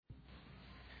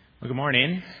Well, good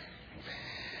morning.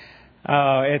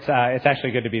 Oh, it's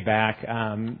actually good to be back.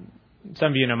 Some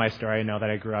of you know my story, know that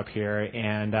I grew up here,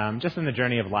 and just in the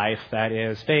journey of life, that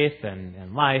is faith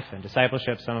and life and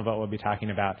discipleship, some of what we'll be talking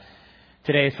about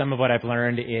today. Some of what I've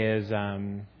learned is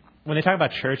when they talk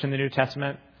about church in the New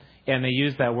Testament, and they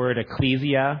use that word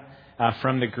ecclesia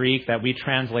from the Greek that we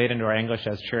translate into our English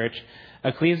as church.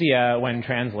 Ecclesia, when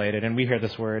translated, and we hear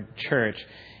this word church,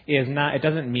 is not, it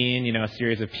doesn't mean, a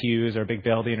series of pews or a big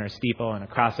building or a steeple and a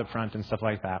cross up front and stuff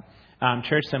like that.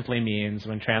 Church simply means,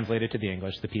 when translated to the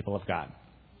English, the people of God.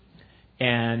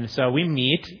 And so we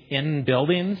meet in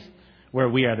buildings where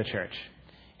we are the church.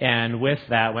 And with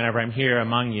that, whenever I'm here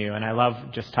among you, and I love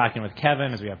just talking with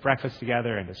Kevin as we have breakfast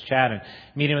together and just chat and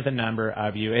meeting with a number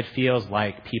of you, it feels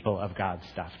like people of God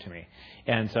stuff to me.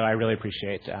 And so I really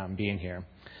appreciate being here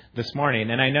this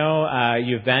morning. And I know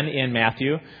you've been in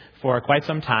Matthew for quite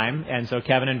some time, and so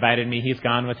Kevin invited me. He's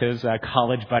gone with his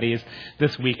college buddies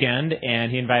this weekend,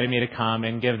 and he invited me to come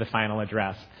and give the final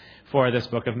address for this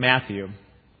book of Matthew.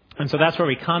 And so that's where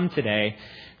we come today,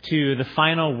 to the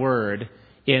final word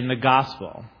in the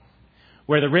gospel,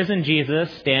 where the risen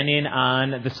Jesus, standing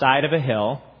on the side of a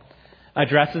hill,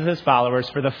 addresses his followers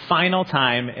for the final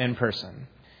time in person.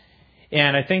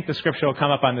 And I think the scripture will come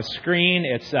up on the screen.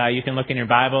 It's you can look in your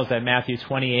Bibles at Matthew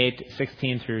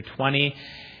 28:16 through 20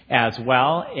 as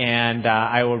well. And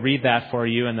I will read that for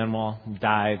you, and then we'll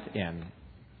dive in.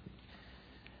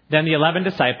 Then the 11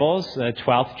 disciples, the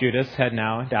 12th Judas had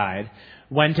now died,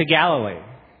 went to Galilee,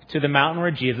 to the mountain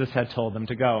where Jesus had told them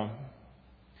to go.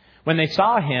 When they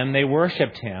saw him, they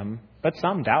worshipped him, but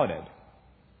some doubted.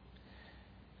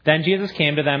 Then Jesus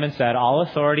came to them and said, "All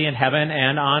authority in heaven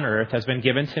and on earth has been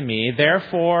given to me.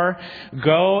 Therefore,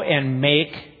 go and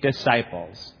make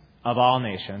disciples of all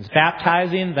nations,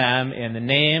 baptizing them in the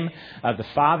name of the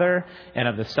Father and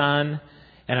of the Son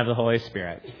and of the Holy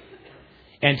Spirit,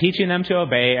 and teaching them to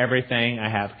obey everything I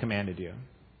have commanded you.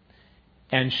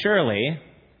 And surely,"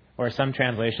 or some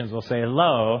translations will say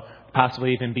lo,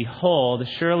 possibly even behold,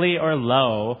 "surely," or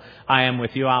lo, "I am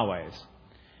with you always,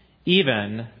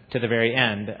 even to the very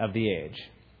end of the age."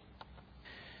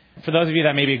 For those of you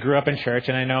that maybe grew up in church,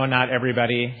 and I know not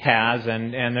everybody has,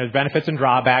 and there's benefits and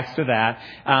drawbacks to that,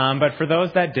 but for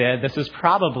those that did, this is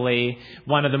probably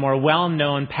one of the more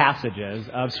well-known passages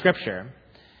of Scripture.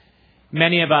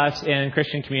 Many of us in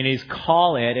Christian communities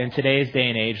call it, in today's day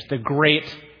and age, the Great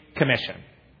Commission.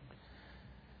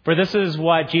 For this is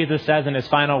what Jesus says in his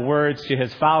final words to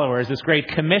his followers, this great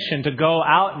commission to go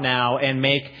out now and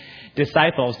make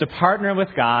disciples, to partner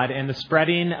with God in the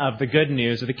spreading of the good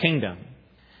news of the kingdom,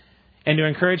 and to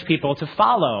encourage people to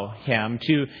follow him,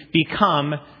 to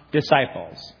become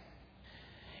disciples.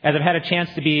 As I've had a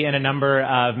chance to be in a number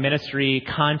of ministry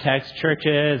context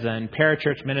churches and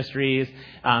parachurch ministries,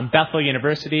 Bethel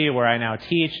University, where I now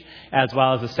teach, as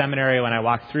well as the seminary when I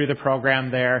walked through the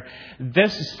program there,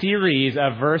 this series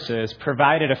of verses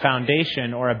provided a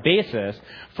foundation or a basis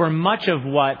for much of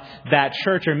what that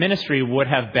church or ministry would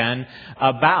have been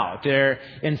about.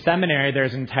 In seminary,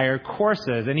 there's entire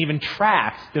courses and even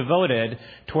tracts devoted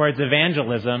towards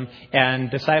evangelism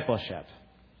and discipleship.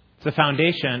 It's the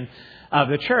foundation of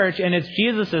the church, and it's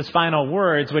Jesus' final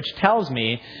words, which tells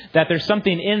me that there's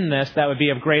something in this that would be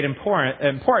of great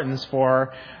importance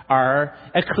for our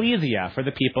ecclesia, for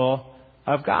the people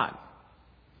of God.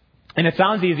 And it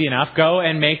sounds easy enough. Go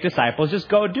and make disciples. Just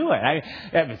go do it.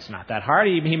 It's not that hard.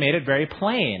 He made it very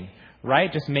plain,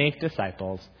 right? Just make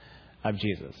disciples of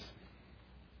Jesus.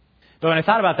 But when I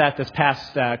thought about that this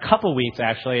past couple weeks,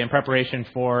 actually, in preparation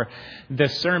for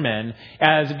this sermon,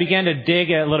 as I began to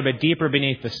dig a little bit deeper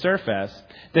beneath the surface,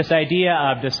 this idea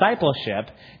of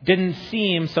discipleship didn't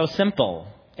seem so simple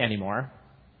anymore.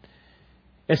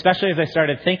 Especially as I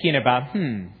started thinking about,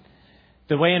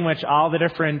 the way in which all the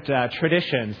different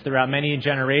traditions throughout many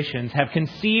generations have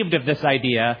conceived of this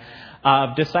idea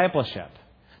of discipleship.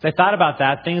 As I thought about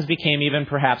that, things became even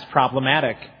perhaps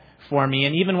problematic for me,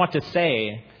 and even what to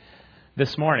say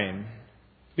this morning,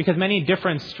 because many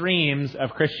different streams of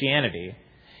Christianity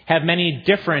have many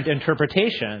different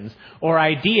interpretations or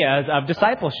ideas of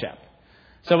discipleship.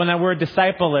 So when that word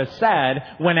disciple is said,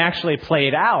 when actually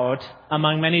played out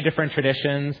among many different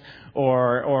traditions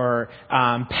or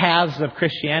paths of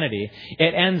Christianity,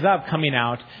 it ends up coming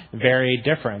out very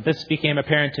different. This became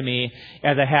apparent to me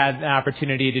as I had an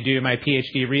opportunity to do my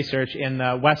PhD research in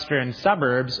the western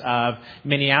suburbs of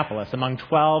Minneapolis among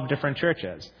 12 different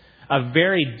churches, of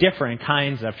very different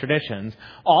kinds of traditions,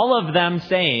 all of them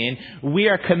saying, we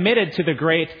are committed to the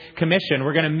Great Commission,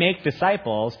 we're going to make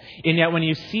disciples, and yet when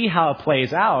you see how it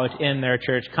plays out in their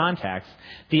church context,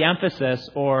 the emphasis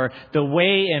or the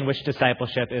way in which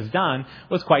discipleship is done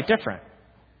was quite different.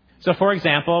 So, for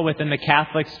example, within the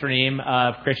Catholic stream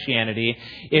of Christianity,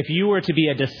 if you were to be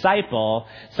a disciple,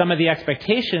 some of the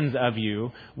expectations of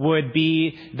you would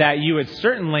be that you would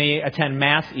certainly attend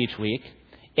Mass each week,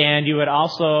 and you would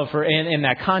also, in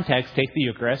that context, take the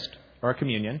Eucharist or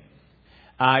communion.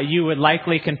 You would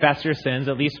likely confess your sins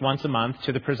at least once a month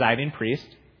to the presiding priest.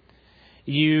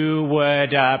 You would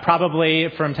probably,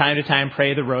 from time to time,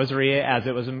 pray the Rosary as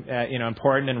it was,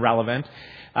 important and relevant.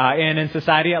 And in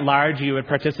society at large, you would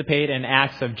participate in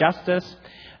acts of justice.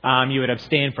 You would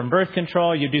abstain from birth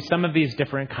control. You do some of these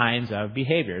different kinds of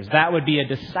behaviors. That would be a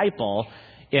disciple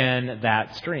in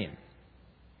that stream.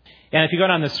 And if you go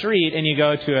down the street and you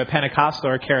go to a Pentecostal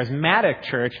or charismatic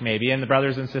church maybe, and the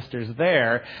brothers and sisters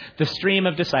there, the stream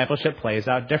of discipleship plays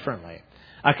out differently.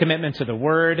 A commitment to the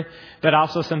Word, but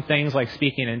also some things like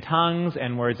speaking in tongues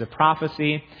and words of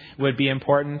prophecy would be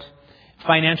important.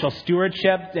 Financial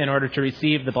stewardship in order to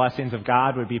receive the blessings of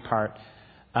God would be part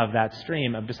of that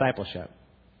stream of discipleship.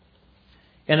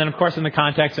 And then, of course, in the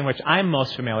context in which I'm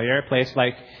most familiar, a place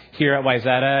like here at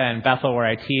Wayzata and Bethel where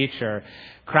I teach, or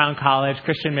Crown College,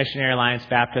 Christian Missionary Alliance,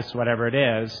 Baptist, whatever it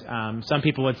is, some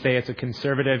people would say it's a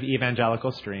conservative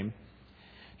evangelical stream.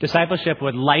 Discipleship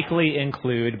would likely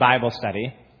include Bible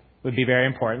study, would be very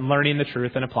important, learning the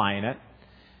truth and applying it.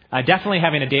 Definitely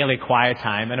having a daily quiet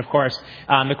time. And of course,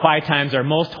 the quiet times are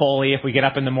most holy if we get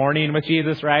up in the morning with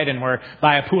Jesus, right? And we're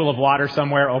by a pool of water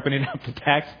somewhere opening up the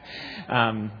text.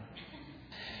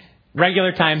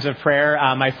 Regular times of prayer.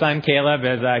 My son Caleb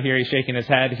is here. He's shaking his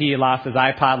head. He lost his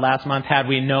iPod last month. Had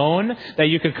we known that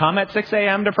you could come at 6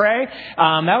 a.m. to pray,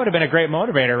 that would have been a great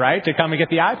motivator, right? To come and get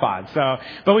the iPod.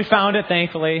 But we found it,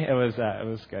 thankfully. It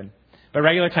was good. But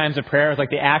regular times of prayer is like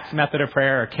the Acts method of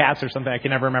prayer or CATS or something. I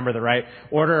can never remember the right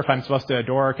order, if I'm supposed to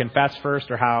adore or confess first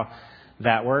or how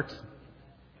that works.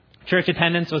 Church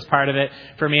attendance was part of it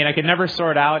for me, and I could never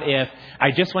sort out if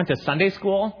I just went to Sunday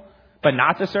school but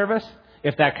not to service,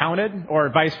 if that counted, or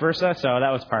vice versa. So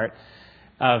that was part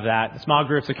of that. Small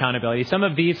groups, accountability. Some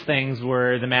of these things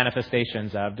were the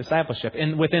manifestations of discipleship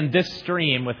within this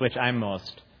stream with which I'm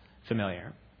most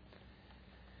familiar.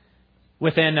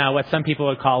 Within what some people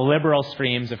would call liberal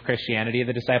streams of Christianity,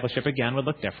 the discipleship, again, would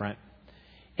look different.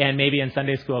 And maybe in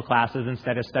Sunday school classes,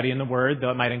 instead of studying the Word, though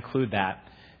it might include that,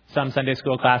 some Sunday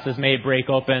school classes may break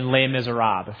open Les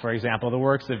Miserables, for example, the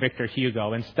works of Victor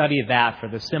Hugo, and study that for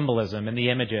the symbolism and the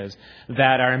images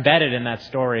that are embedded in that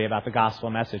story about the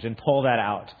gospel message, and pull that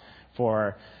out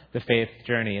for the faith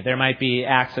journey. There might be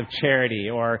acts of charity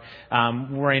or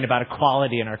worrying about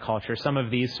equality in our culture, some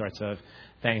of these sorts of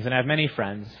things. And I have many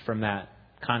friends from that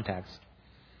context.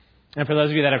 And for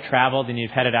those of you that have traveled and you've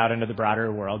headed out into the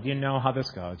broader world, you know how this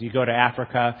goes. You go to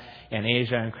Africa and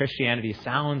Asia, and Christianity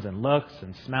sounds and looks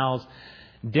and smells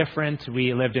different.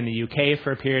 We lived in the UK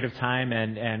for a period of time,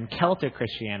 and Celtic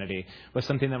Christianity was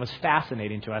something that was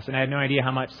fascinating to us. And I had no idea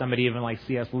how much somebody even like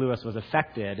C.S. Lewis was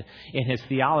affected in his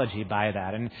theology by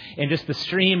that. And just the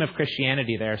stream of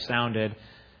Christianity there sounded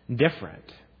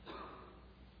different.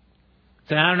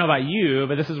 So I don't know about you,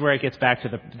 but this is where it gets back to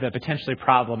the potentially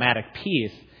problematic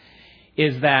piece,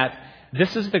 is that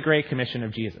this is the Great Commission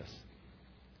of Jesus.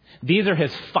 These are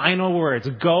his final words.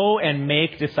 Go and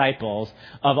make disciples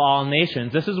of all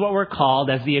nations. This is what we're called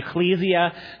as the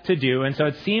ecclesia to do. And so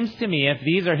it seems to me, if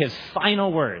these are his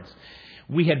final words,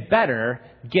 we had better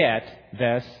get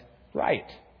this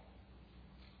right.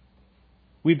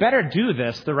 We better do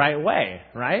this the right way,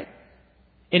 right?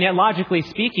 And yet, logically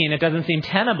speaking, it doesn't seem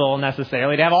tenable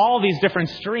necessarily to have all these different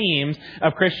streams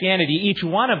of Christianity, each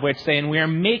one of which saying we are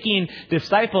making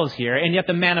disciples here, and yet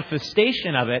the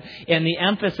manifestation of it and the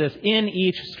emphasis in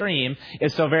each stream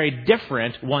is so very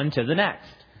different one to the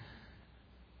next.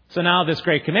 So now this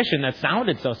Great Commission that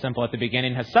sounded so simple at the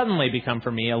beginning has suddenly become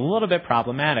for me a little bit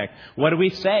problematic. What do we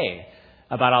say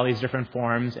about all these different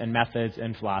forms and methods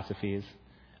and philosophies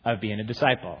of being a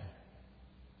disciple?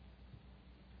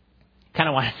 Kind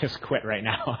of want to just quit right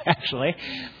now, actually,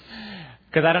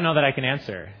 because I don't know that I can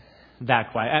answer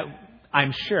that question.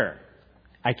 I'm sure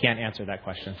I can't answer that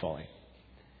question fully.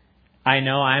 I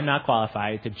know I'm not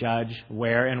qualified to judge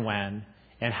where and when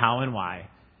and how and why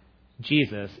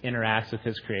Jesus interacts with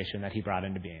his creation that he brought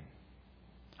into being.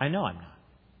 I know I'm not.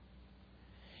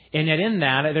 And yet in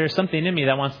that, there's something in me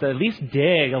that wants to at least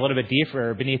dig a little bit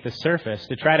deeper beneath the surface,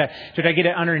 to try to get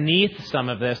it underneath some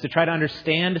of this, to try to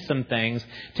understand some things,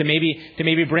 to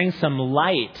maybe bring some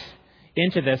light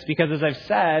into this because, as I've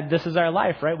said, this is our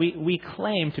life, right? We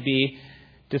claim to be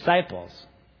disciples.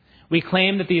 We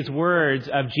claim that these words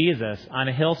of Jesus on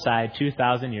a hillside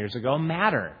 2,000 years ago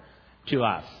matter to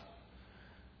us.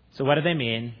 So what do they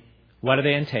mean? What do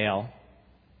they entail?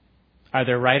 Are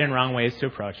there right and wrong ways to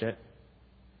approach it?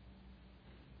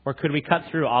 Or could we cut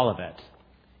through all of it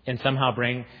and somehow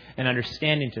bring an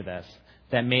understanding to this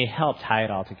that may help tie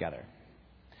it all together?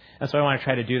 That's what I want to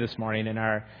try to do this morning in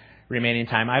our remaining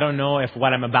time. I don't know if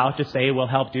what I'm about to say will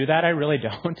help do that. I really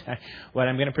don't. What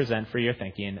I'm going to present for your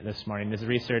thinking this morning is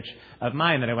research of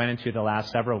mine that I went into the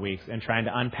last several weeks in trying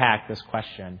to unpack this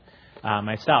question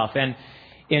myself. And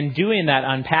in doing that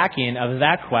unpacking of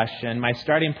that question, my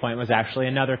starting point was actually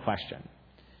another question.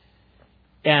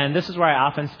 And this is where I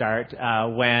often start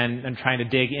when I'm trying to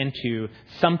dig into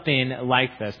something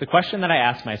like this. The question that I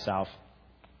ask myself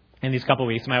in these couple of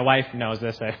weeks, my wife knows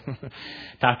this. I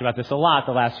talked about this a lot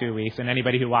the last few weeks. And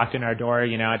anybody who walked in our door, it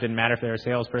didn't matter if they were a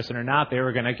salesperson or not, they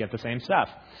were going to get the same stuff.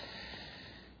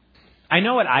 I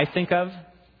know what I think of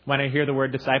when I hear the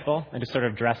word disciple. I just sort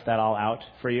of dress that all out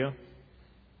for you.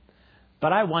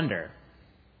 But I wonder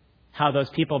how those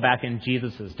people back in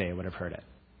Jesus' day would have heard it.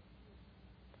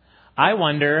 I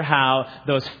wonder how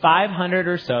those 500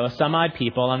 or so, some odd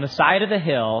people on the side of the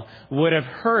hill would have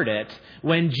heard it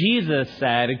when Jesus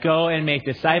said, "Go and make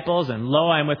disciples, and lo,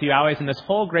 I'm with you always," in this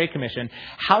whole Great Commission.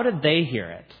 How did they hear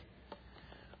it?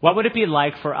 What would it be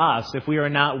like for us if we were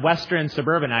not Western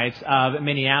suburbanites of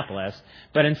Minneapolis,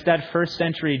 but instead first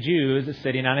century Jews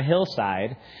sitting on a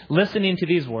hillside, listening to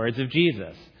these words of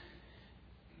Jesus?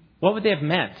 What would they have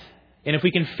meant? And if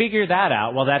we can figure that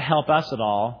out, will that help us at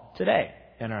all today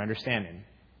in our understanding?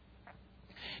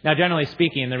 Now, generally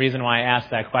speaking, the reason why I asked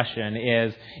that question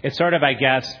is it's sort of, I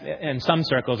guess, in some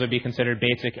circles would be considered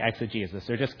basic exegesis.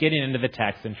 They're just getting into the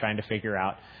text and trying to figure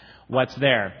out what's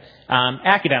there.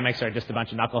 Academics are just a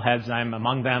bunch of knuckleheads. I'm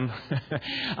among them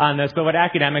on this. But what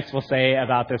academics will say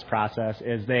about this process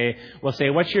is they will say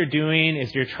what you're doing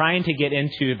is you're trying to get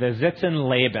into the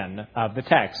Sitzenleben of the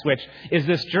text, which is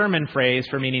this German phrase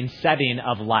for meaning setting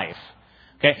of life.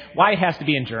 Okay, why it has to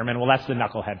be in German? Well, that's the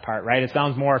knucklehead part, right? It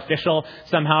sounds more official.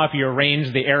 Somehow, if you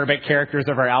arrange the Arabic characters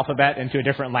of our alphabet into a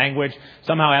different language,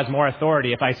 somehow has more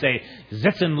authority if I say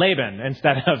Sitzenleben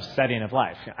instead of setting of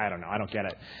life. I don't know. I don't get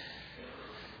it.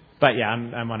 But yeah,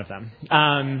 I'm one of them.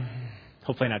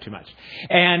 Hopefully not too much.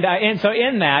 And so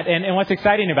in that, and what's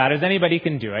exciting about it is anybody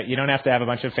can do it. You don't have to have a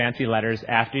bunch of fancy letters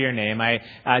after your name.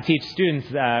 I teach students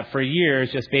for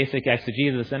years just basic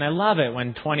exegesis, and I love it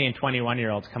when 20 and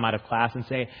 21-year-olds come out of class and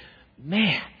say,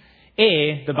 "Man,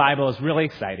 A, the Bible is really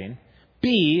exciting.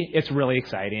 B, it's really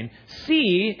exciting.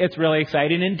 C, it's really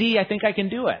exciting. And D, I think I can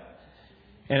do it."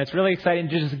 And it's really exciting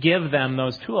to just give them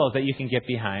those tools that you can get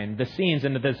behind the scenes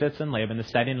into the Sitzenleben, the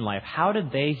setting in life. How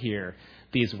did they hear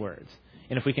these words?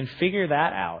 And if we can figure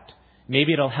that out,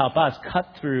 maybe it'll help us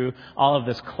cut through all of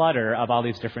this clutter of all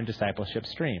these different discipleship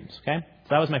streams. Okay? So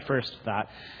that was my first thought.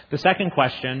 The second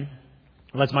question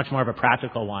was much more of a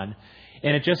practical one.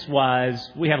 And it just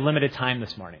was, we have limited time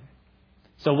this morning.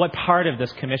 So what part of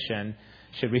this commission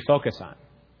should we focus on?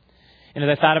 And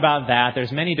as I thought about that,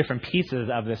 there's many different pieces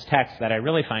of this text that I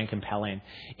really find compelling,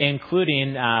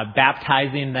 including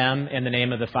baptizing them in the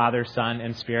name of the Father, Son,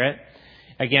 and Spirit.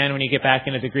 Again, when you get back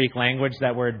into the Greek language,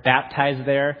 that word baptize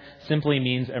there simply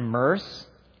means immerse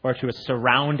or to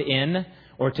surround in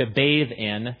or to bathe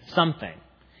in something.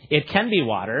 It can be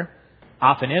water,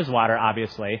 often is water,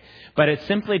 obviously, but it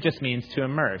simply just means to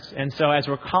immerse. And so as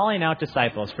we're calling out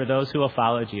disciples for those who will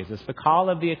follow Jesus, the call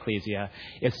of the ecclesia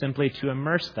is simply to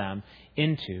immerse them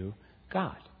into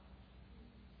God.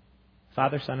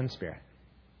 Father, Son, and Spirit.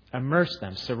 Immerse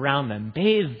them, surround them,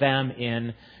 bathe them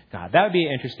in God. That would be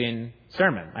an interesting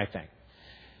sermon, I think.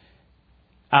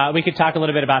 We could talk a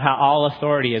little bit about how all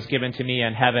authority is given to me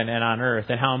in heaven and on earth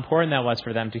and how important that was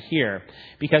for them to hear.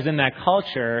 Because in that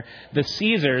culture, the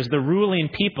Caesars, the ruling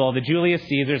people, the Julius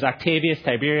Caesars, Octavius,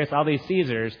 Tiberius, all these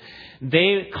Caesars,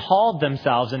 they called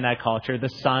themselves in that culture the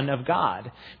Son of God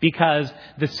because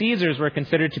the Caesars were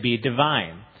considered to be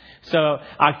divine. So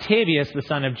Octavius, the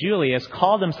son of Julius,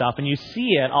 called himself, and you see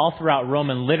it all throughout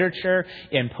Roman literature,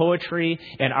 in poetry,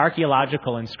 in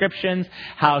archaeological inscriptions,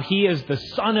 how he is the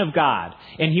Son of God,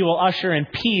 and he will usher in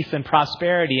peace and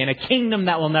prosperity and a kingdom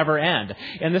that will never end.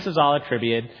 And this is all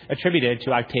attributed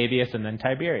to Octavius and then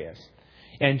Tiberius.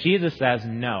 And Jesus says,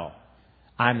 "No,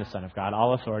 I'm the Son of God.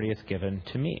 All authority is given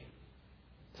to me."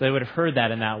 So they would have heard that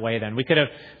in that way then. We could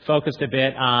have focused a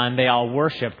bit on they all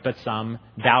worshipped, but some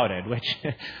doubted, which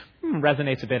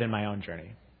resonates a bit in my own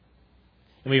journey.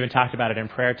 And we even talked about it in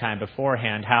prayer time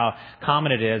beforehand, how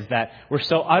common it is that we're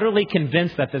so utterly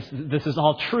convinced that this is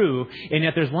all true, and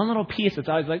yet there's one little piece that's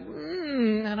always like, I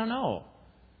don't know.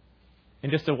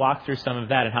 And just to walk through some of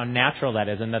that and how natural that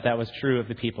is, and that was true of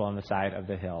the people on the side of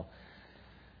the hill.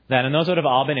 And those would have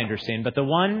all been interesting, but the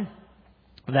one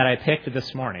that I picked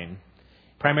this morning,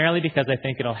 primarily because I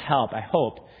think it'll help, I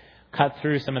hope, cut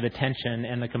through some of the tension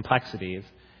and the complexities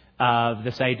of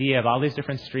this idea of all these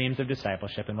different streams of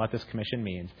discipleship and what this commission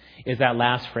means, is that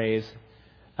last phrase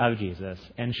of Jesus.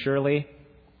 And surely,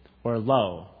 or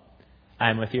lo,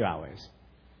 I am with you always,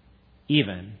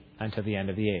 even until the end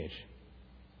of the age.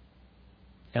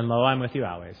 And lo, I'm with you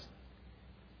always,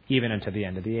 even until the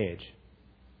end of the age.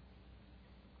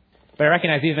 But I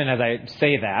recognize even as I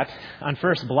say that, on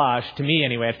first blush, to me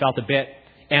anyway, it felt a bit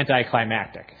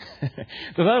anticlimactic.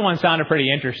 The other one sounded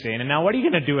pretty interesting. And now what are you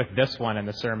going to do with this one in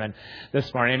the sermon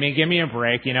this morning? I mean, give me a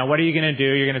break. What are you going to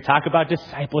do? You're going to talk about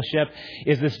discipleship.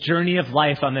 Is this journey of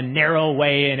life on the narrow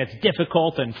way, and it's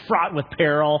difficult and fraught with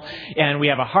peril, and we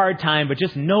have a hard time, but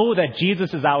just know that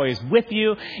Jesus is always with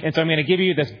you. And so I'm going to give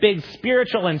you this big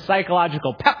spiritual and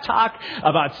psychological pep talk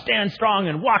about stand strong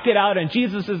and walk it out, and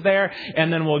Jesus is there.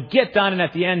 And then we'll get done, and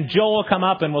at the end, Joel will come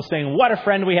up and we'll sing, "What a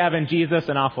friend we have in Jesus,"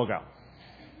 and off we'll go.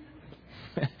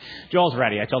 Joel's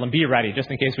ready. I told him, be ready,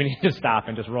 just in case we need to stop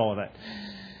and just roll with it.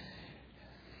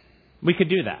 We could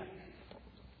do that.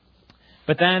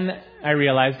 But then I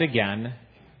realized again,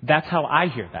 that's how I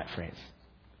hear that phrase.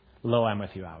 Lo, I'm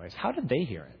with you always. How did they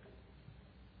hear it?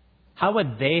 How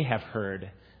would they have heard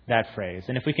that phrase?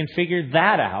 And if we can figure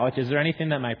that out, is there anything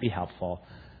that might be helpful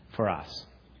for us?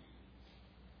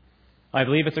 I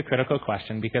believe it's a critical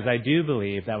question because I do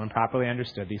believe that when properly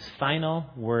understood, these final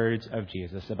words of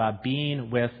Jesus about being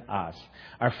with us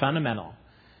are fundamental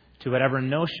to whatever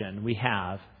notion we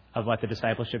have of what the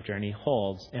discipleship journey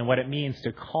holds and what it means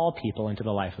to call people into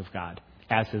the life of God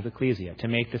as His ecclesia, to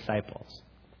make disciples.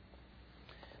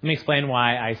 Let me explain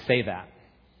why I say that.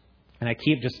 And I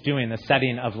keep just doing the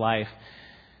setting of life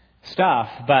stuff,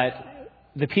 but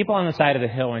the people on the side of the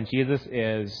hill when Jesus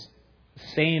is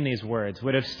saying these words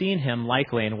would have seen Him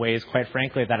likely in ways, quite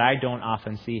frankly, that I don't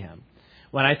often see Him.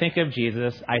 When I think of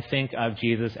Jesus, I think of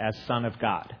Jesus as Son of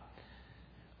God,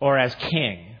 or as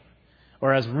King,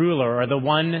 or as ruler, or the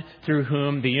one through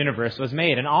whom the universe was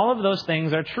made. And all of those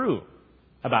things are true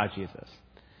about Jesus.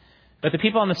 But the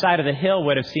people on the side of the hill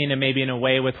would have seen Him maybe in a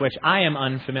way with which I am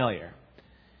unfamiliar.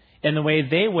 And the way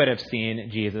they would have seen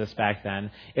Jesus back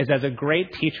then is as a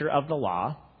great teacher of the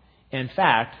law. In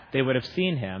fact, they would have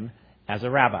seen Him as a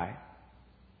rabbi.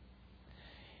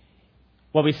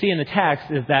 What we see in the text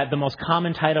is that the most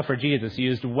common title for Jesus,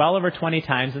 used well over 20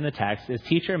 times in the text, is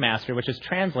teacher, master, which is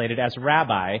translated as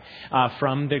rabbi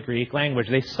from the Greek language.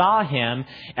 They saw Him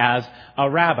as a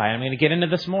rabbi. I'm going to get into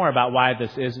this more about why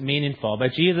this is meaningful.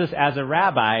 But Jesus as a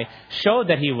rabbi showed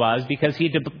that He was because He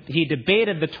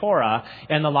debated the Torah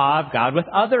and the law of God with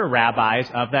other rabbis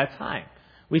of that time.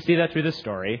 We see that through the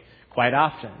story quite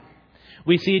often.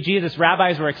 We see Jesus,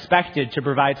 rabbis were expected to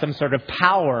provide some sort of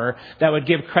power that would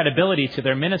give credibility to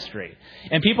their ministry.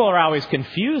 And people are always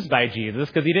confused by Jesus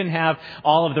because He didn't have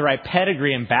all of the right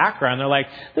pedigree and background. They're like,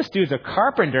 this dude's a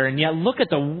carpenter, and yet look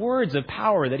at the words of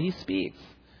power that He speaks.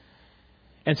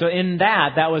 And so in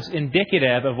that was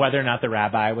indicative of whether or not the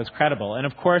rabbi was credible. And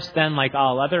of course, then, like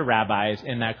all other rabbis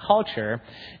in that culture,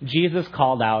 Jesus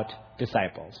called out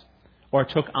disciples, or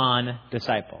took on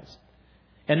disciples.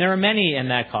 And there were many in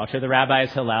that culture. The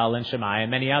rabbis Hillel and Shammai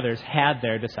and many others had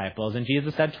their disciples. And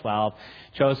Jesus had 12,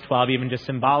 chose 12 even just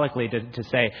symbolically to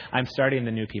say, I'm starting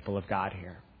the new people of God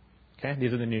here. Okay?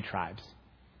 These are the new tribes.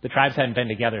 The tribes hadn't been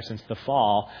together since the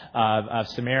fall of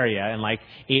Samaria in like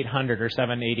 800 or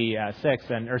 786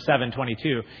 or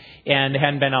 722. And they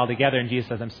hadn't been all together. And Jesus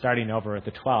says, I'm starting over with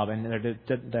the 12. And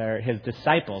they're His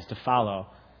disciples to follow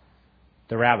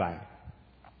the rabbi.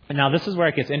 And now this is where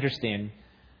it gets interesting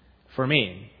for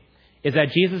me, is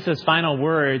that Jesus' final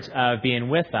words of being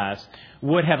with us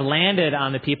would have landed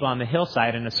on the people on the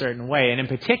hillside in a certain way. And in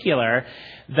particular,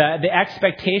 the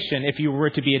expectation, if you were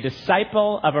to be a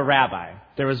disciple of a rabbi,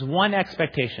 there was one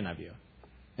expectation of you.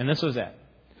 And this was it.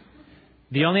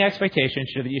 The only expectation,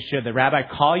 should the rabbi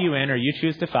call you in or you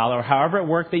choose to follow, or however it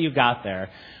worked that you got there,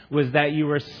 was that you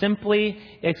were simply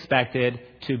expected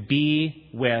to be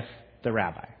with the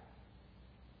rabbi.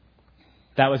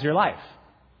 That was your life.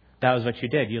 That was what you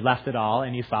did. You left it all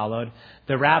and you followed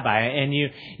the rabbi, and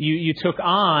you took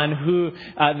on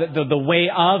the way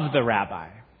of the rabbi,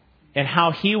 and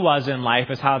how he was in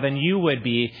life is how then you would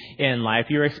be in life.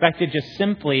 You were expected just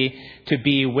simply to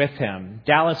be with him.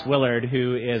 Dallas Willard,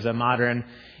 who is a modern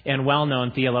and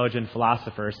well-known theologian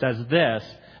philosopher, says this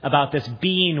about this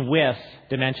being with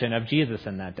dimension of Jesus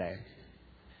in that day.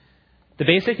 The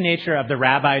basic nature of the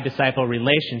rabbi-disciple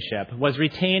relationship was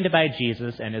retained by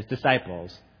Jesus and his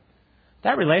disciples.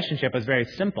 That relationship was very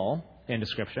simple in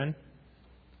description.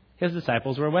 His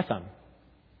disciples were with him,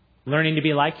 learning to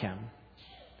be like him.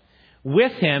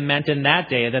 With him meant in that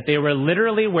day that they were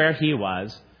literally where he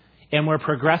was and were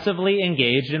progressively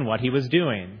engaged in what he was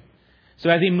doing. So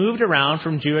as he moved around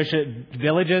from Jewish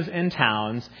villages and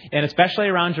towns, and especially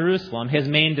around Jerusalem, his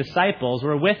main disciples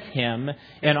were with him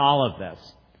in all of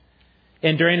this.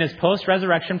 And during his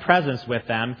post-resurrection presence with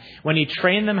them, when he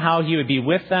trained them how he would be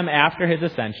with them after his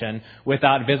ascension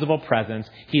without visible presence,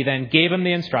 he then gave them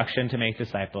the instruction to make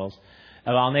disciples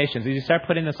of all nations. As you start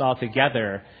putting this all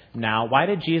together now, why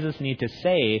did Jesus need to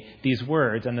say these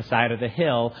words on the side of the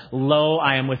hill, "Lo,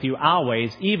 I am with you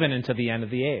always, even until the end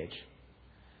of the age"?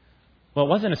 Well, it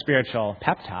wasn't a spiritual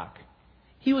pep talk.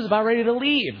 He was about ready to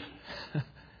leave.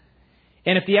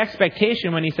 And if the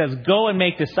expectation when he says, "Go and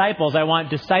make disciples, I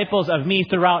want disciples of me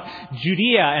throughout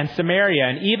Judea and Samaria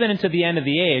and even into the end of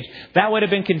the age," that would have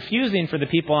been confusing for the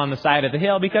people on the side of the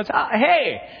hill because,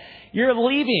 hey, you're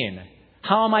leaving.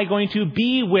 How am I going to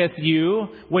be with you,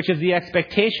 which is the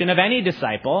expectation of any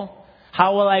disciple?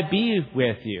 How will I be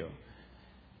with you?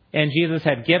 And Jesus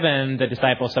had given the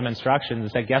disciples some instructions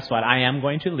and said, guess what? I am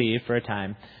going to leave for a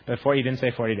time. Before, he didn't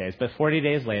say 40 days, but 40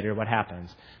 days later, what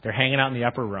happens? They're hanging out in the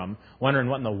upper room, wondering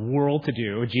what in the world to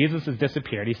do. Jesus has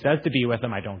disappeared. He says to be with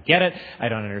them. I don't get it. I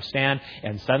don't understand.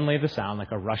 And suddenly the sound,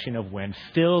 like a rushing of wind,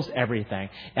 fills everything.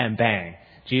 And bang,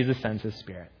 Jesus sends his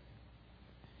Spirit.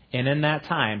 And in that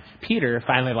time, Peter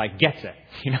finally gets it.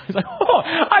 He's like,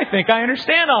 I think I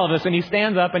understand all of this. And he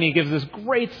stands up and he gives this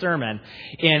great sermon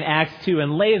in Acts 2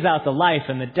 and lays out the life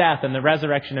and the death and the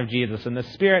resurrection of Jesus. And the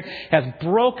Spirit has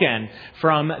broken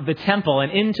from the temple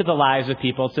and into the lives of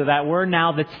people so that we're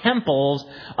now the temples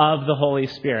of the Holy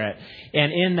Spirit.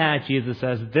 And in that, Jesus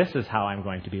says, this is how I'm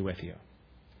going to be with you.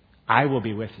 I will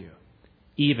be with you,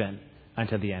 even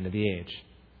until the end of the age.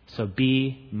 So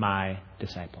be my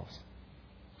disciples.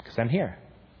 Because I'm here,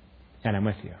 and I'm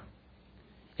with you.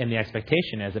 And the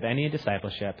expectation is of any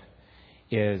discipleship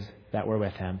is that we're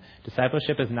with him.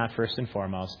 Discipleship is not first and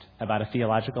foremost about a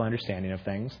theological understanding of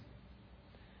things.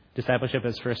 Discipleship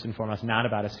is first and foremost not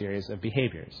about a series of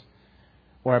behaviors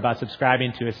or about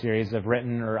subscribing to a series of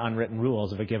written or unwritten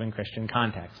rules of a given Christian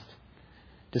context.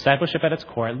 Discipleship at its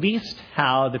core, at least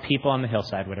how the people on the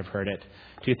hillside would have heard it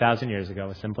 2,000 years ago,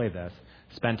 was simply this: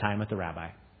 spend time with the rabbi.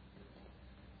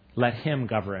 Let him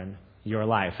govern your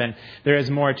life. And there is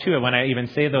more to it. When I even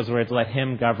say those words, let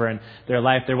him govern their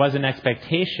life, there was an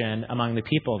expectation among the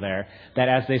people there that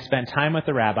as they spent time with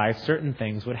the rabbi, certain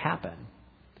things would happen.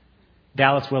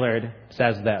 Dallas Willard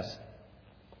says this: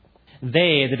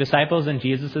 they, the disciples in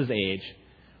Jesus' age,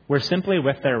 were simply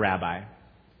with their rabbi,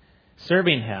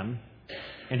 serving him,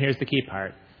 and here's the key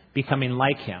part, becoming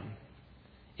like him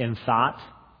in thought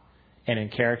and in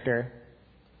character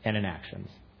and in actions.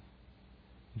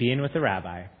 Being with the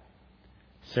rabbi,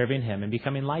 serving him, and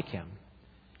becoming like him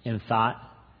in thought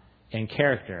and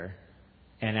character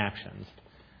and actions.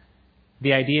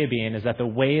 The idea being is that the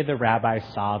way the rabbi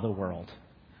saw the world,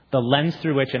 the lens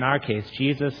through which, in our case,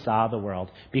 Jesus saw the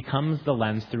world, becomes the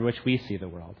lens through which we see the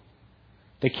world.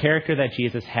 The character that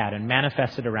Jesus had and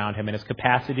manifested around him in his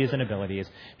capacities and abilities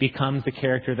becomes the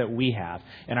character that we have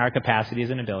in our capacities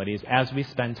and abilities as we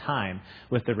spend time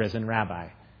with the risen rabbi.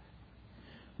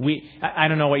 I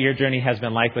don't know what your journey has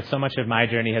been like, but so much of my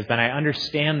journey has been, I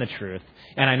understand the truth,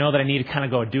 and I know that I need to kind of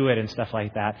go do it and stuff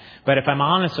like that. But if I'm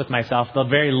honest with myself, the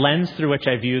very lens through which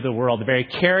I view the world, the very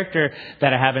character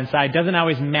that I have inside doesn't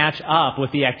always match up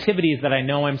with the activities that I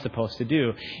know I'm supposed to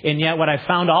do. And yet what I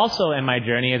found also in my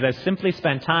journey is I simply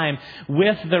spent time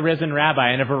with the risen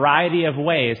rabbi in a variety of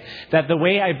ways, that the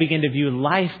way I begin to view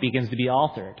life begins to be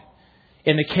altered.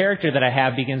 And the character that I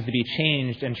have begins to be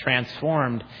changed and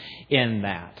transformed in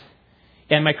that.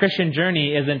 And my Christian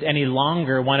journey isn't any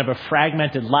longer one of a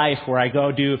fragmented life where I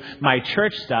go do my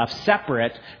church stuff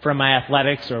separate from my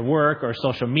athletics or work or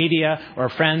social media or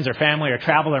friends or family or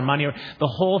travel or money. The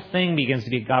whole thing begins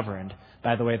to be governed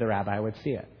by the way the rabbi would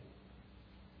see it.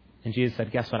 And Jesus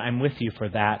said, guess what? I'm with you for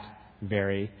that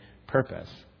very purpose.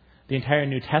 The entire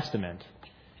New Testament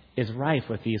is rife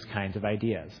with these kinds of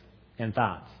ideas and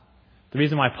thoughts. The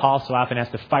reason why Paul so often has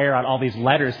to fire out all these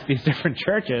letters to these different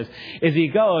churches is he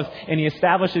goes and he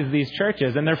establishes these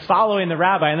churches and they're following the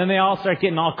rabbi, and then they all start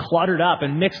getting all cluttered up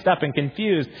and mixed up and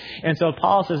confused. And so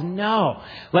Paul says, no,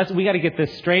 we got to get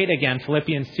this straight again.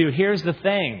 Philippians 2. Here's the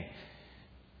thing.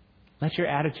 Let your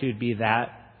attitude be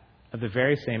that of the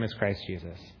very same as Christ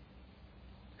Jesus,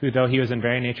 who, though he was in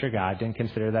very nature God, didn't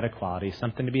consider that equality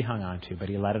something to be hung on to, but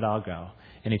he let it all go,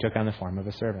 and he took on the form of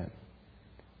a servant.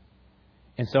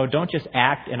 And so don't just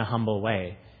act in a humble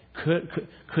way. Could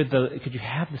you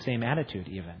have the same attitude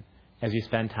even as you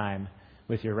spend time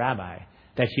with your rabbi?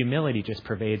 That humility just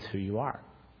pervades who you are.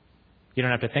 You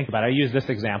don't have to think about it. I use this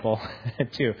example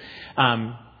too.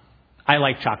 I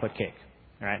like chocolate cake.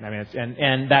 Right? I mean,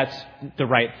 and that's the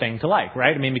right thing to like,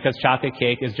 right? I mean, because chocolate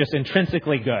cake is just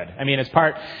intrinsically good. I mean, it's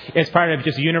part of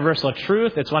just universal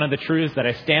truth. It's one of the truths that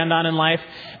I stand on in life,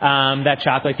 that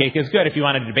chocolate cake is good. If you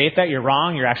want to debate that, you're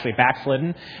wrong. You're actually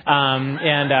backslidden.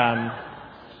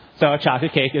 So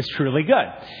chocolate cake is truly good.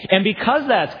 And because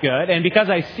that's good, and because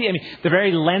the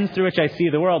very lens through which I see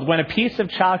the world, when a piece of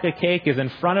chocolate cake is in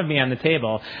front of me on the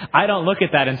table, I don't look at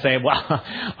that and say, well,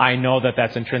 I know that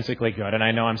that's intrinsically good, and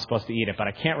I know I'm supposed to eat it, but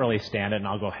I can't really stand it, and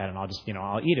I'll go ahead and I'll just,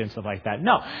 I'll eat it and stuff like that.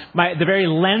 No. The very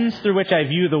lens through which I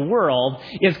view the world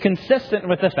is consistent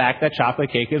with the fact that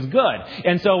chocolate cake is good.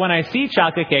 And so when I see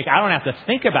chocolate cake, I don't have to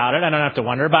think about it. I don't have to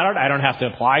wonder about it. I don't have to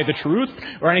apply the truth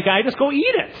or anything. I just go eat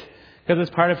it. Because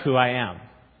it's part of who I am.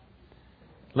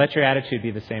 Let your attitude be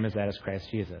the same as that of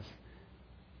Christ Jesus.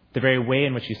 The very way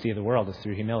in which you see the world is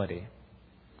through humility.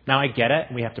 Now, I get it.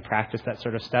 We have to practice that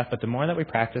sort of stuff. But the more that we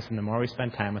practice and the more we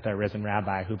spend time with our risen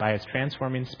Rabbi, who by his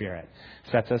transforming spirit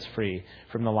sets us free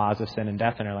from the laws of sin and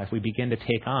death in our life, we begin to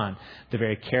take on the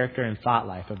very character and thought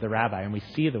life of the Rabbi. And we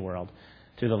see the world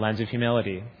through the lens of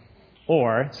humility.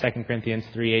 Or, 2 Corinthians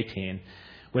 3:18,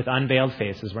 with unveiled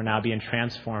faces, we're now being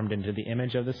transformed into the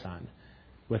image of the Son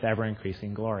with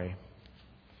ever-increasing glory.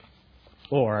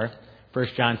 Or, 1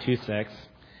 John 2:6,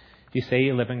 if you say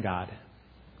you live in God,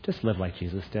 just live like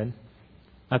Jesus did.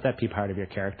 Let that be part of your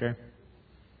character.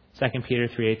 2 Peter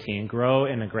 3:18, grow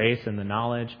in the grace and the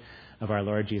knowledge of our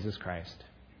Lord Jesus Christ.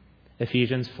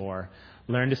 Ephesians 4,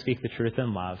 learn to speak the truth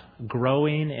in love,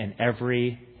 growing in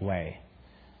every way,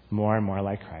 more and more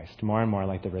like Christ, more and more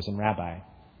like the risen Rabbi.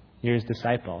 You're his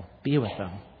disciple. Be with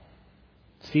him.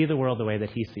 See the world the way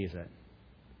that he sees it.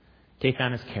 Take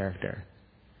on his character.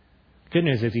 Good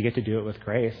news is you get to do it with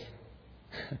grace.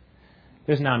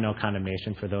 There's now no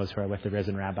condemnation for those who are with the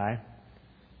risen Rabbi.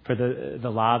 For the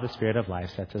law of the Spirit of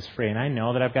life sets us free. And I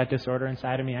know that I've got disorder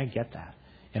inside of me. I get that.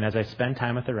 And as I spend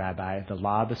time with the Rabbi, the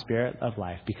law of the Spirit of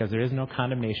life, because there is no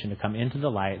condemnation to come into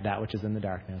the light, that which is in the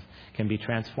darkness, can be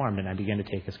transformed, and I begin to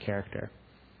take his character.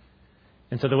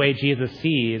 And so the way Jesus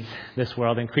sees this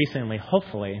world increasingly,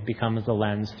 hopefully, becomes the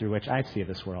lens through which I see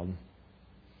this world,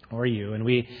 or you.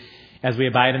 And as we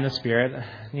abide in the Spirit,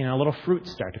 little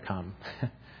fruits start to come.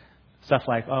 Stuff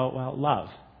like, love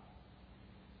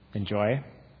and joy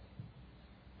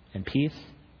and peace.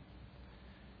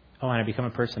 And I become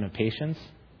a person of patience.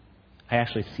 I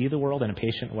actually see the world in a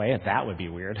patient way. That would be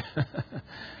weird.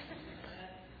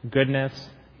 Goodness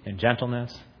and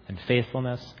gentleness and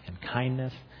faithfulness and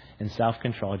kindness and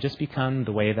self-control just become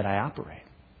the way that I operate.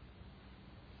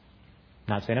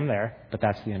 Not saying I'm there, but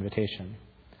that's the invitation.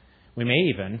 We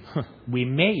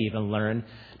may even learn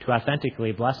to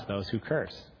authentically bless those who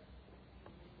curse,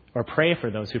 or pray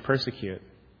for those who persecute,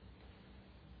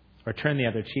 or turn the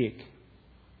other cheek,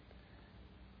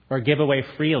 or give away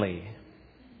freely,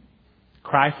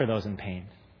 cry for those in pain,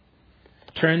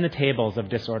 turn the tables of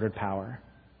disordered power,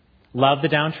 love the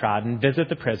downtrodden, visit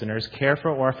the prisoners, care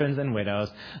for orphans and widows,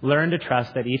 learn to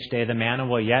trust that each day the manna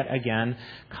will yet again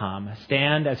come,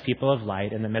 stand as people of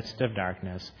light in the midst of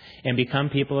darkness, and become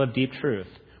people of deep truth,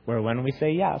 where when we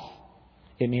say yes,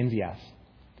 it means yes.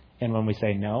 And when we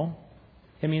say no,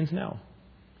 it means no.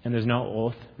 And there's no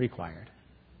oath required.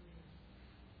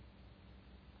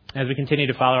 As we continue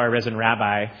to follow our risen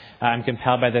Rabbi, I'm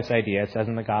compelled by this idea. It says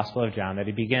in the Gospel of John that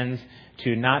he begins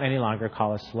to not any longer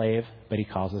call us slave, but he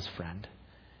calls us friend.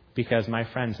 Because my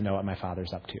friends know what my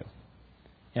Father's up to.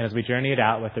 And as we journey it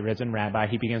out with the risen Rabbi,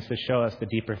 he begins to show us the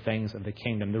deeper things of the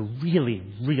kingdom, the really,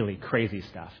 really crazy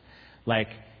stuff. Like,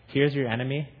 here's your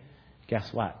enemy.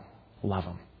 Guess what? Love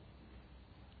him.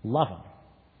 Love him.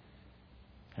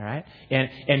 All right?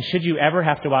 And should you ever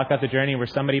have to walk out the journey where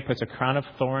somebody puts a crown of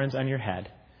thorns on your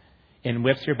head and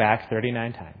whips your back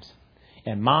 39 times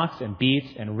and mocks and beats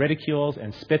and ridicules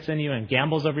and spits in you and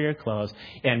gambles over your clothes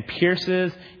and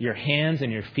pierces your hands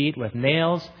and your feet with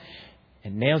nails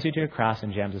and nails you to a cross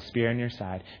and jams a spear in your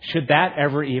side. Should that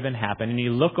ever even happen, and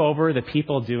you look over the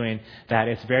people doing that,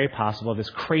 it's very possible this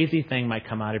crazy thing might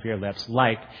come out of your lips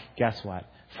like, guess what?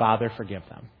 Father, forgive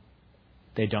them.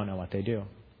 They don't know what they do.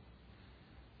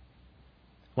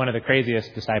 One of the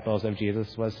craziest disciples of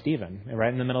Jesus was Stephen,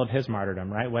 right in the middle of his martyrdom,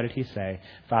 right? What did he say?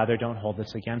 Father, don't hold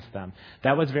this against them.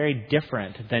 That was very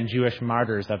different than Jewish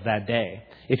martyrs of that day.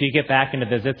 If you get back into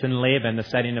the Zitz and Laban, the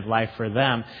setting of life for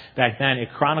them, back then it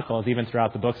chronicles, even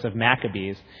throughout the books of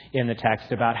Maccabees in the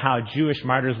text, about how Jewish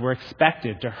martyrs were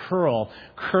expected to hurl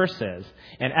curses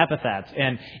and epithets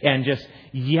and just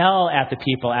yell at the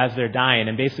people as they're dying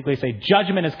and basically say,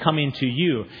 judgment is coming to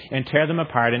you, and tear them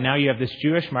apart. And now you have this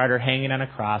Jewish martyr hanging on a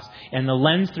cross, and the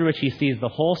lens through which he sees the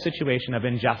whole situation of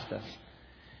injustice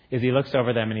is he looks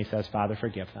over them and he says, Father,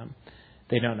 forgive them.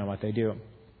 They don't know what they do.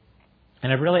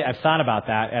 And I've thought about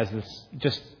that as this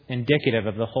just indicative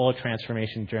of the whole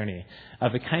transformation journey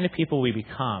of the kind of people we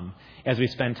become as we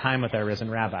spend time with our risen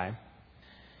Rabbi.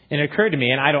 And it occurred to me,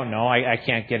 and I don't know, I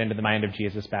can't get into the mind of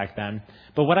Jesus back then,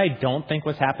 but what I don't think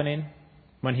was happening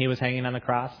when he was hanging on the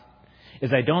cross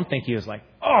is I don't think he was like,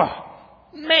 oh,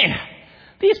 man,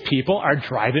 these people are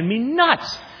driving me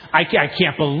nuts. I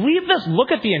can't believe this.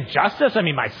 Look at the injustice. I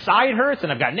mean, my side hurts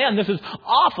and I've got, man, this is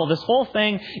awful. This whole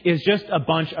thing is just a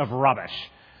bunch of rubbish.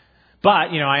 But,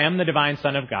 I am the divine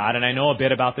Son of God and I know a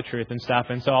bit about the truth and stuff.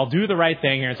 And so I'll do the right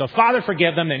thing here. And so, Father,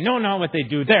 forgive them. They don't know what they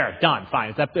do. There, done.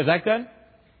 Fine. Is that good?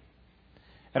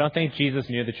 I don't think Jesus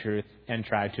knew the truth and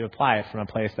tried to apply it from a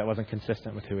place that wasn't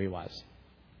consistent with who he was.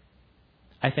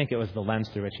 I think it was the lens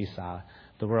through which he saw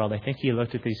the world. I think he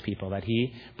looked at these people that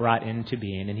he brought into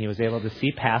being, and he was able to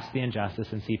see past the injustice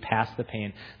and see past the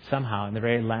pain. Somehow, in the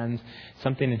very lens,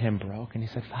 something in him broke, and he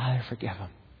said, Father, forgive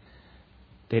them.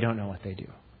 They don't know what they do.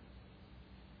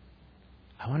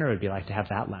 I wonder what it would be like to have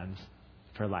that lens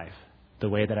for life, the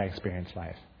way that I experience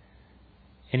life.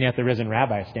 And yet the risen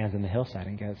Rabbi stands in the hillside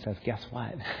and says, guess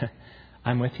what?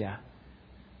 I'm with you.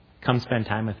 Come spend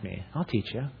time with me. I'll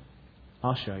teach you.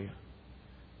 I'll show you.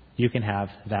 You can have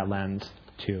that lens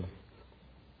too.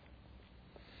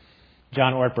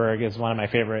 John Ortberg is one of my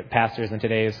favorite pastors in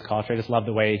today's culture. I just love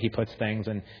the way he puts things.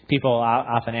 And people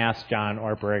often ask John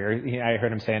Ortberg, or I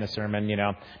heard him say in a sermon,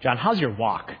 John, how's your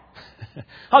walk?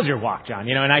 How's your walk, John?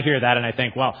 And I hear that and I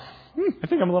think, well, I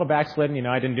think I'm a little backslidden.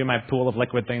 I didn't do my pool of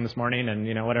liquid thing this morning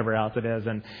and, whatever else it is.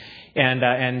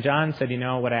 And John said,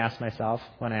 what I ask myself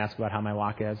when I ask about how my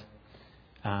walk is?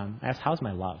 I ask, how's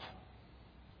my love?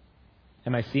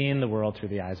 Am I seeing the world through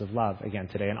the eyes of love again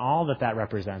today? And all that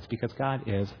represents, because God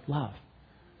is love.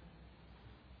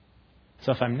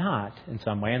 So if I'm not in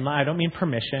some way, and I don't mean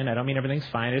permission, I don't mean everything's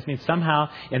fine, I just mean somehow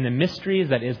in the mysteries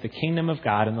that is the kingdom of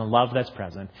God and the love that's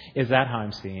present, is that how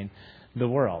I'm seeing the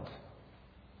world?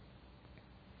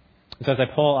 So as I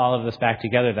pull all of this back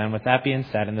together then, with that being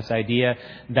said, and this idea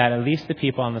that at least the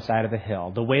people on the side of the hill,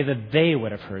 the way that they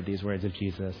would have heard these words of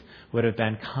Jesus would have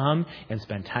been, come and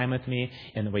spend time with me,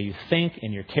 and the way you think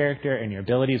and your character and your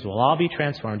abilities will all be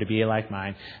transformed to be like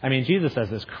mine. I mean, Jesus says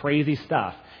this crazy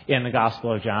stuff in the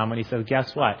Gospel of John when he says,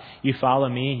 guess what? You follow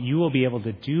me, you will be able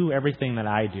to do everything that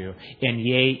I do, and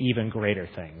yea, even greater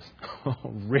things.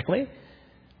 Really?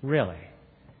 Really?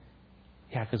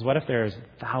 Yeah, because what if there's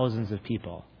thousands of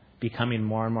people becoming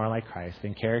more and more like Christ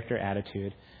in character,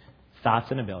 attitude,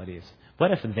 thoughts, and abilities? What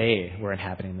if they were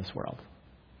inhabiting this world?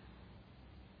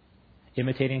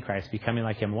 Imitating Christ, becoming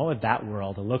like him, what would that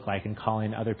world look like in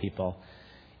calling other people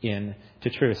into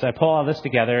truth? So I pull all this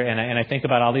together and I think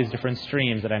about all these different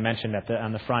streams that I mentioned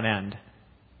on the front end.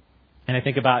 And I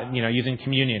think about, using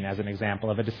communion as an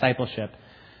example of a discipleship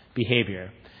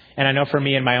behavior. And I know for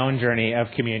me in my own journey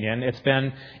of communion, it's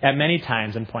been at many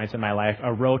times and points in my life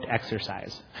a rote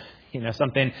exercise.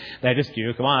 Something that I just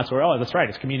do. Come on, that's right,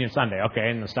 it's Communion Sunday. Okay,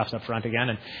 and the stuff's up front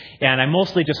again. And I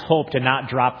mostly just hope to not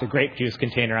drop the grape juice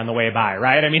container on the way by,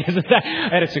 right? I mean, isn't that,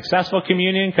 I had a successful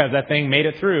communion because that thing made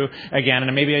it through again.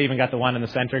 And maybe I even got the one in the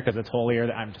center because it's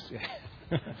holier. I'm just...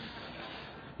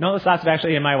 No, those thoughts have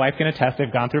actually, and my wife can attest,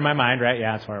 they've gone through my mind, right?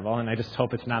 Yeah, it's horrible. And I just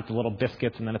hope it's not the little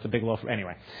biscuits and then it's a big loaf.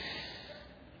 Anyway.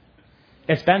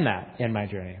 It's been that in my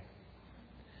journey.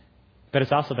 But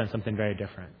it's also been something very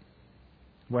different,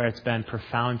 where it's been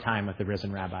profound time with the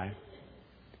risen Rabbi.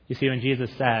 You see, when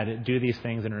Jesus said, do these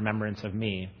things in remembrance of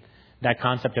me, that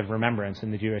concept of remembrance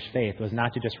in the Jewish faith was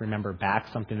not to just remember back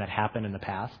something that happened in the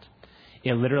past.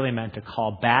 It literally meant to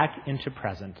call back into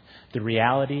present the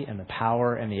reality and the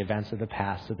power and the events of the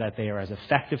past so that they are as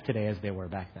effective today as they were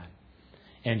back then.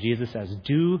 And Jesus says,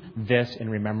 do this in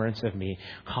remembrance of me.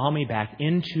 Call me back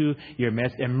into your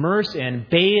midst. Immerse in,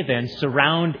 bathe in,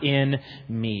 surround in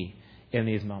me in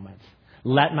these moments.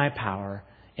 Let my power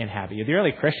inhabit you. The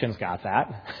early Christians got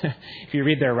that. If you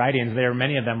read their writings,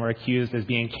 many of them were accused as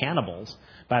being cannibals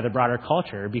by the broader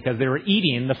culture because they were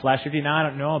eating the flesh of Jesus. Now, I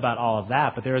don't know about all of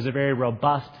that, but there was a very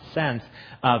robust sense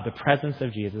of the presence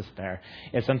of Jesus there.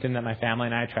 It's something that my family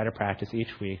and I try to practice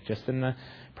each week, just in the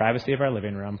privacy of our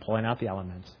living room, pulling out the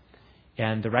elements.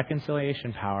 And the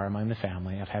reconciliation power among the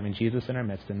family of having Jesus in our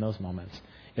midst in those moments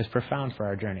is profound for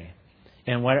our journey.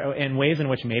 And in ways in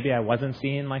which maybe I wasn't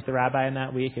seeing like the rabbi in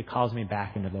that week, it calls me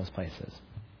back into those places.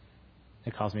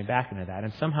 It calls me back into that.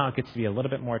 And somehow it gets to be a little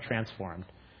bit more transformed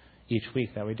each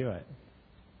week that we do it.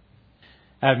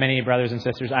 I have many brothers and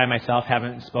sisters. I myself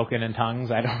haven't spoken in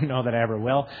tongues. I don't know that I ever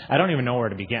will. I don't even know where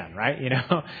to begin, right?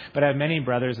 But I have many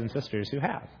brothers and sisters who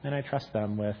have, and I trust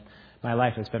them with my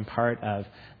life. It's been part of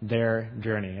their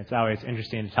journey. It's always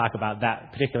interesting to talk about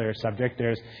that particular subject.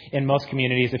 There's, in most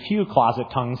communities, a few closet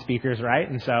tongue speakers, right?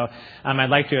 And so I'd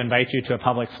like to invite you to a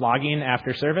public flogging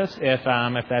after service if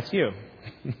that's you.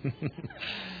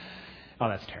 Oh,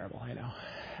 that's terrible, I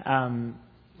know.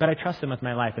 But I trust him with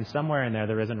my life. And somewhere in there,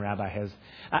 the risen rabbi has...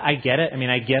 I get it. I mean,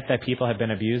 I get that people have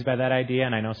been abused by that idea.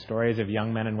 And I know stories of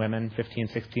young men and women, 15,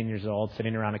 16 years old,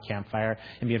 sitting around a campfire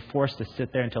and being forced to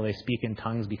sit there until they speak in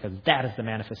tongues because that is the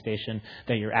manifestation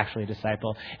that you're actually a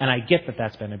disciple. And I get that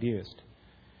that's been abused.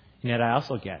 And yet I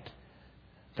also get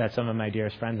that some of my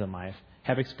dearest friends in life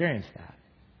have experienced that.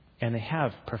 And they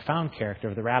have profound character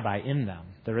of the rabbi in them,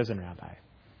 the risen rabbi.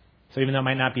 So even though it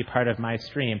might not be part of my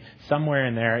stream, somewhere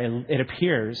in there it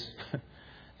appears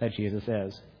that Jesus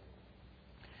is.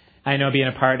 I know being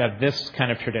a part of this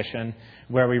kind of tradition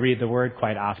where we read the Word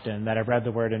quite often, that I've read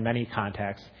the Word in many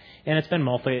contexts, and it's been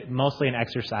mostly an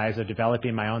exercise of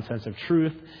developing my own sense of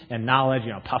truth and knowledge,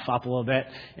 puff up a little bit.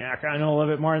 I know a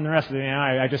little bit more than the rest of it.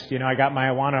 I got my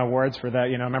Awana awards for that,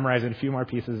 memorizing a few more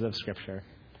pieces of Scripture.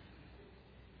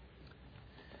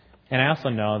 And I also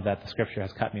know that the Scripture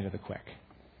has cut me to the quick.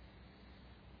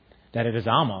 That it is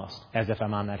almost as if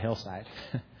I'm on that hillside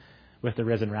with the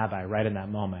risen rabbi right in that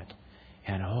moment.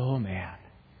 And oh man,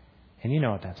 and you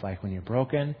know what that's like when you're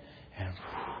broken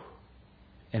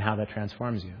and how that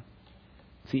transforms you.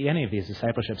 See, any of these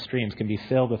discipleship streams can be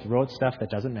filled with rote stuff that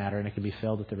doesn't matter, and it can be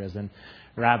filled with the risen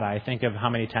rabbi. Think of how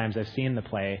many times I've seen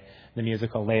the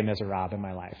musical Les Miserables in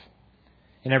my life.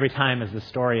 And every time is the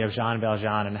story of Jean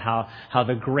Valjean and how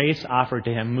the grace offered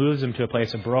to him moves him to a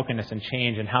place of brokenness and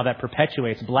change, and how that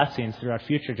perpetuates blessings throughout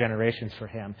future generations for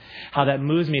him. How that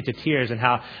moves me to tears, and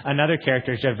how another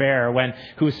character, Javert,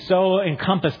 who's so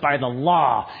encompassed by the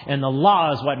law, and the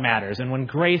law is what matters. And when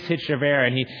grace hits Javert,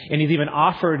 and he's even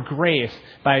offered grace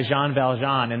by Jean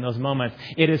Valjean in those moments,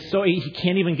 it is so, he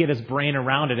can't even get his brain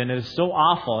around it, and it is so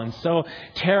awful and so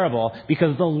terrible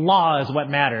because the law is what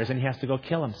matters, and he has to go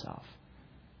kill himself.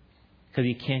 Because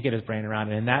he can't get his brain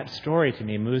around it. And that story to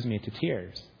me moves me to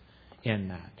tears in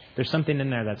that. There's something in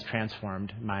there that's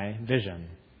transformed my vision.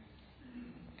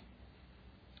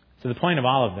 So the point of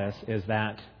all of this is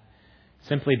that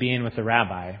simply being with the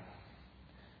rabbi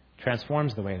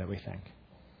transforms the way that we think.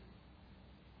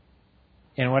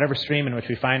 In whatever stream in which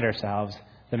we find ourselves,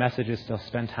 the message is still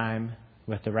spend time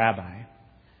with the rabbi.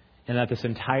 And that this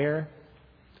entire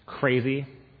crazy,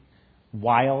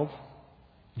 wild,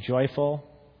 joyful,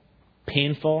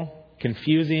 painful,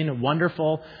 confusing,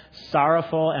 wonderful,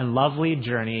 sorrowful, and lovely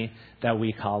journey that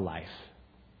we call life.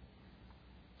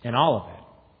 In all of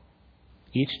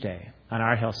it, each day on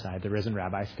our hillside, the risen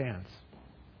rabbi stands.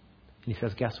 And he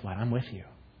says, guess what? I'm with you.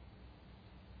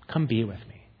 Come be with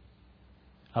me.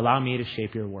 Allow me to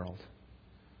shape your world.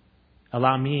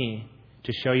 Allow me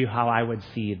to show you how I would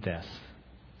see this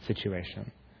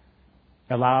situation.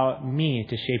 Allow me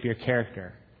to shape your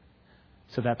character,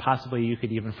 so that possibly you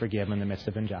could even forgive in the midst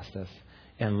of injustice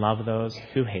and love those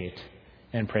who hate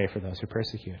and pray for those who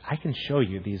persecute. I can show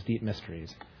you these deep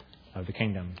mysteries of the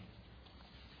kingdom.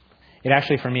 It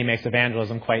actually, for me, makes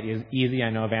evangelism quite easy. I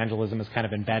know evangelism is kind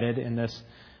of embedded in this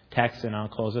text, and I'll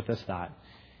close with this thought.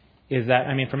 Is that,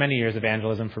 for many years,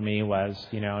 evangelism for me was,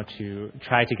 to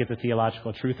try to get the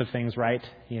theological truth of things right,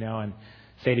 and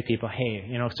say to people,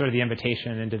 hey, sort of the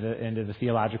invitation into the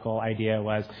theological idea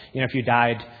was, if you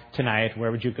died tonight,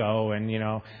 where would you go? And,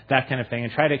 that kind of thing.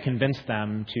 And try to convince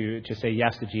them to say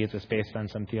yes to Jesus based on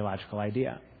some theological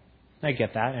idea. I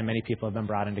get that. And many people have been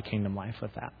brought into kingdom life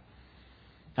with that.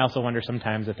 I also wonder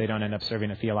sometimes if they don't end up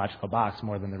serving a theological box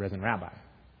more than the risen rabbi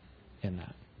in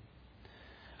that.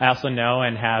 I also know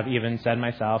and have even said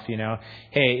myself,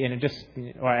 hey,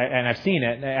 and I've seen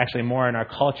it actually more in our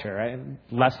culture, right?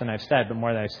 Less than I've said, but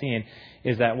more than I've seen,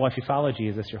 is that, if you follow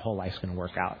Jesus, your whole life's going to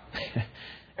work out.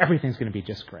 Everything's going to be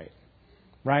just great,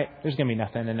 right? There's going to be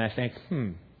nothing. And I think,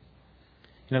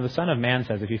 The Son of Man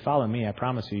says, if you follow me, I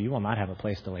promise you, you will not have a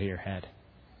place to lay your head.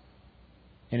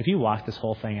 And if you walk this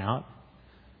whole thing out,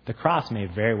 the cross may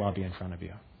very well be in front of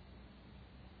you.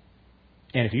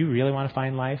 And if you really want to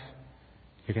find life,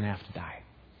 you're going to have to die.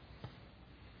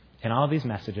 And all of these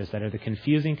messages that are the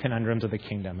confusing conundrums of the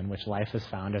kingdom in which life is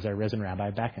found as our risen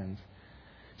Rabbi beckons.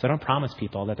 So don't promise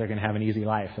people that they're going to have an easy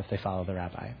life if they follow the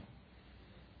Rabbi.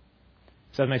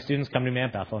 So as my students come to me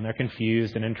at Bethel and they're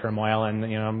confused and in turmoil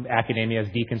and, academia has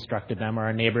deconstructed them, or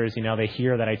our neighbors, they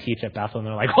hear that I teach at Bethel and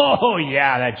they're like, oh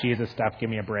yeah, that Jesus stuff, give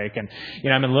me a break. And,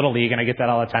 I'm in Little League and I get that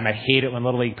all the time. I hate it when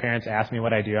Little League parents ask me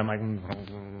what I do. I'm like,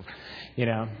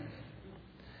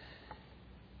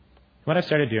 What I've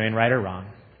started doing, right or wrong,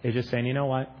 is just saying, you know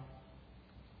what?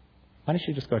 Why don't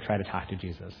you just go try to talk to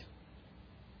Jesus?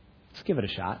 Just give it a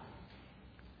shot.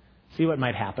 See what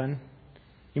might happen.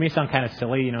 You may sound kind of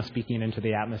silly, speaking into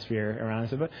the atmosphere around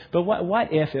us, but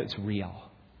what if it's real?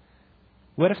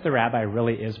 What if the Rabbi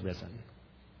really is risen?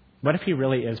 What if he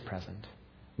really is present?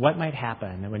 What might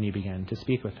happen when you begin to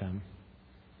speak with him?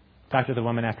 I talked to the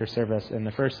woman after service in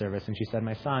the first service, and she said,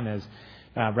 my son is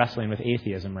wrestling with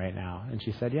atheism right now. And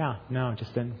she said,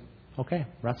 okay,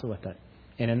 wrestle with it.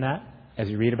 And in that, as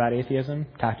you read about atheism,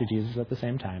 talk to Jesus at the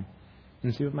same time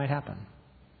and see what might happen.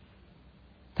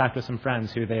 Talk to some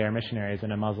friends who they are missionaries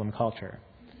in a Muslim culture.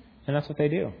 And that's what they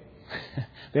do.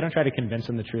 They don't try to convince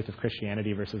them the truth of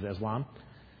Christianity versus Islam.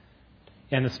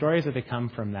 And the stories that they come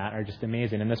from that are just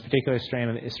amazing. In this particular strain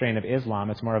of Islam,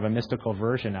 it's more of a mystical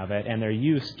version of it. And they're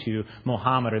used to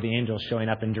Muhammad or the angels showing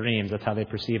up in dreams. That's how they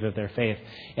perceive of their faith.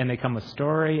 And they come with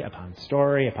story upon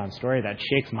story upon story that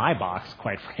shakes my box,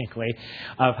 quite frankly,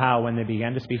 of how when they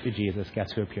began to speak to Jesus,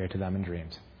 guess who appeared to them in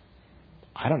dreams?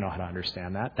 I don't know how to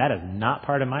understand that. That is not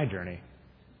part of my journey.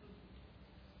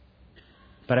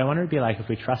 But I wonder what it would be like if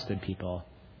we trusted people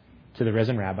to the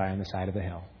risen Rabbi on the side of the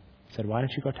hill. Said, why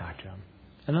don't you go talk to him?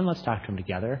 And then let's talk to him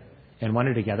together and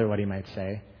wonder together what he might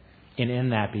say. And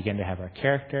in that begin to have our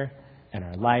character and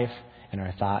our life and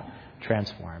our thought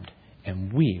transformed.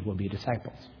 And we will be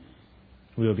disciples.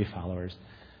 We will be followers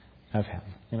of him.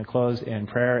 I'm going to close in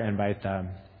prayer and invite the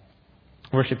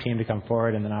worship team to come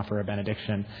forward and then offer a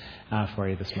benediction for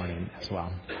you this morning as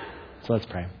well. So let's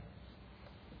pray.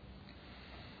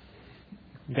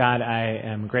 God, I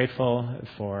am grateful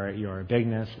for your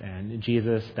bigness and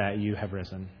Jesus that you have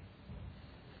risen.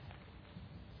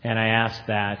 And I ask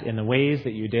that in the ways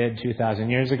that you did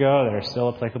 2,000 years ago that are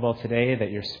still applicable today,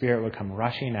 that your Spirit would come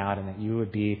rushing out and that you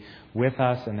would be with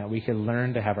us and that we could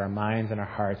learn to have our minds and our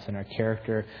hearts and our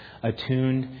character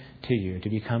attuned to you, to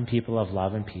become people of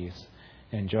love and peace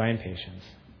and joy and patience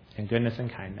and goodness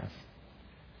and kindness.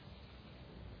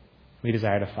 We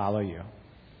desire to follow you.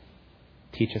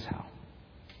 Teach us how.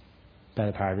 By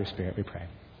the power of your Spirit, we pray.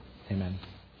 Amen.